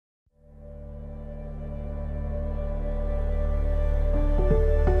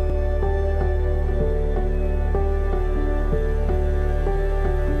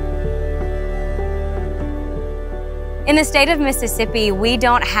In the state of Mississippi, we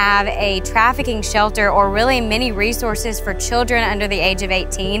don't have a trafficking shelter or really many resources for children under the age of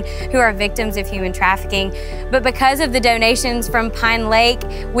 18 who are victims of human trafficking. But because of the donations from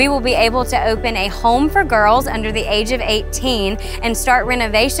Pinelake, we will be able to open a home for girls under the age of 18 and start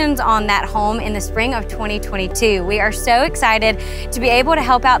renovations on that home in the spring of 2022. We are so excited to be able to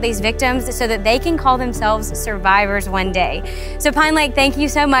help out these victims so that they can call themselves survivors one day. So Pinelake, thank you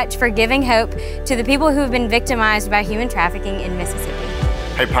so much for giving hope to the people who have been victimized by human trafficking in Mississippi.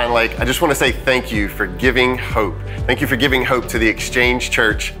 Hey Pinelake, I just want to say thank you for giving hope. Thank you for giving hope to the Exchange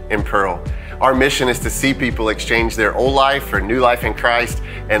Church in Pearl. Our mission is to see people exchange their old life for new life in Christ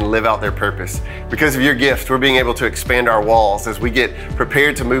and live out their purpose. Because of your gift, we're being able to expand our walls as we get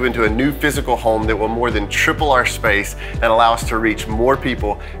prepared to move into a new physical home that will more than triple our space and allow us to reach more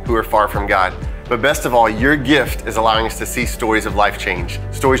people who are far from God. But best of all, your gift is allowing us to see stories of life change.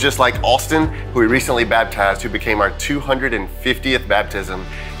 Stories just like Austin, who we recently baptized, who became our 250th baptism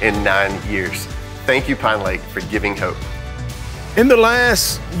in 9 years. Thank you, Pinelake, for giving hope. In the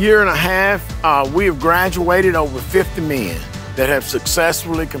last year and a half, we have graduated over 50 men that have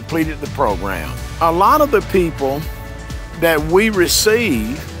successfully completed the program. A lot of the people that we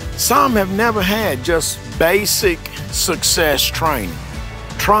receive, some have never had just basic success training.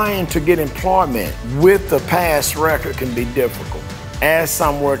 Trying to get employment with the past record can be difficult, as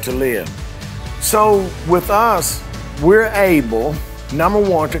somewhere to live. So with us, we're able, number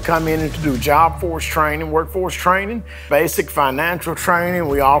one, to come in and to do job force training, workforce training, basic financial training.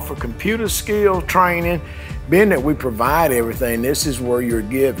 We offer computer skill training. Being that we provide everything, this is where you're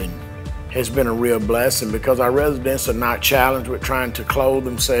giving has been a real blessing because our residents are not challenged with trying to clothe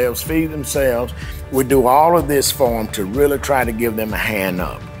themselves, feed themselves. We do all of this for them to really try to give them a hand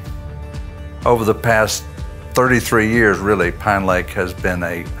up. Over the past 33 years, really, Pinelake has been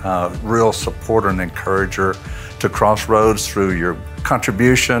a real supporter and encourager to Crossroads through your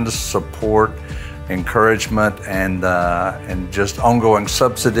contributions, support, encouragement, and just ongoing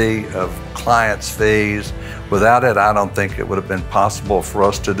subsidy of clients' fees. Without it, I don't think it would have been possible for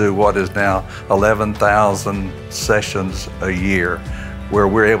us to do what is now 11,000 sessions a year, where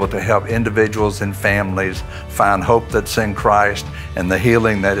we're able to help individuals and families find hope that's in Christ and the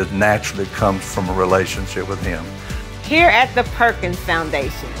healing that is naturally comes from a relationship with Him. Here at the Perkins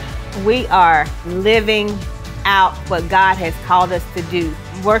Foundation, we are living out what God has called us to do,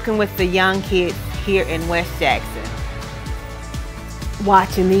 working with the young kids here in West Jackson,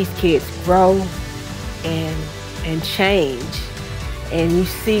 watching these kids grow and change, and you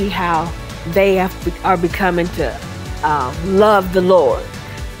see how they are becoming to love the Lord.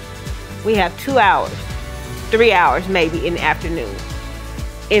 We have 2 hours, 3 hours maybe in the afternoon.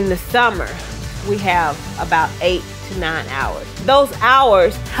 In the summer, we have about 8 to 9 hours. Those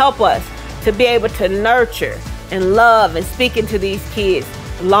hours help us to be able to nurture and love and speak into these kids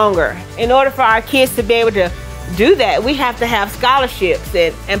longer. In order for our kids to be able to do that, we have to have scholarships,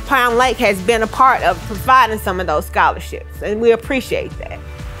 and Pinelake has been a part of providing some of those scholarships, and we appreciate that.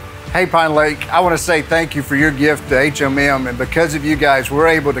 Hey Pinelake, I want to say thank you for your gift to HMM, and because of you guys, we're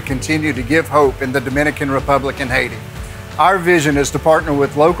able to continue to give hope in the Dominican Republic and Haiti. Our vision is to partner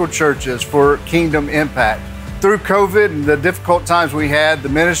with local churches for kingdom impact. Through COVID and the difficult times we had, the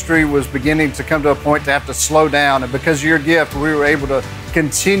ministry was beginning to come to a point to have to slow down, and because of your gift, we were able to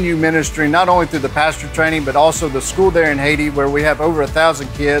continue ministering not only through the pastor training, but also the school there in Haiti, where we have over 1,000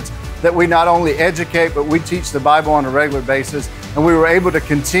 kids that we not only educate, but we teach the Bible on a regular basis, and we were able to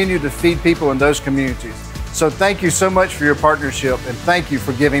continue to feed people in those communities. So thank you so much for your partnership, and thank you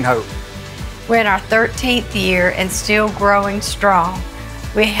for giving hope. We're in our 13th year and still growing strong.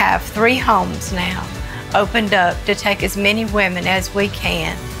 We have 3 homes now opened up to take as many women as we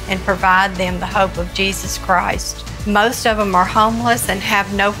can and provide them the hope of Jesus Christ. Most of them are homeless and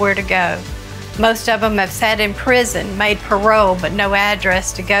have nowhere to go. Most of them have sat in prison, made parole, but no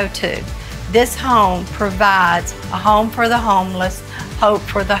address to go to. This home provides a home for the homeless, hope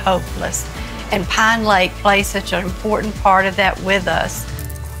for the hopeless. And Pinelake plays such an important part of that with us.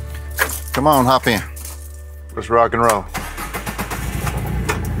 Come on, hop in. Let's rock and roll.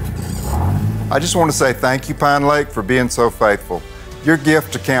 I just want to say thank you, Pinelake, for being so faithful. Your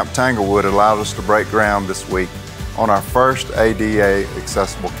gift to Camp Tanglewood allowed us to break ground this week on our first ADA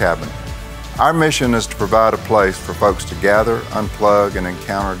accessible cabin. Our mission is to provide a place for folks to gather, unplug, and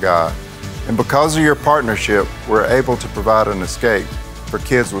encounter God. And because of your partnership, we're able to provide an escape for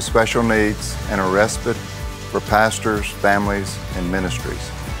kids with special needs and a respite for pastors, families, and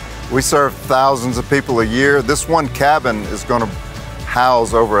ministries. We serve thousands of people a year. This one cabin is going to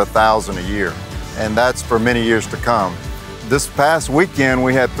house over 1,000 a year, and that's for many years to come. This past weekend,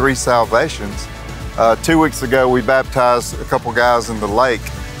 we had 3 salvations 2 weeks ago, we baptized a couple guys in the lake.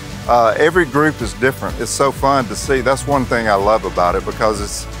 Every group is different. It's so fun to see. That's one thing I love about it,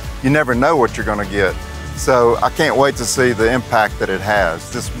 because you never know what you're going to get. So I can't wait to see the impact that it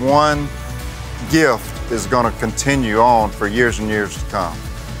has. This one gift is going to continue on for years and years to come.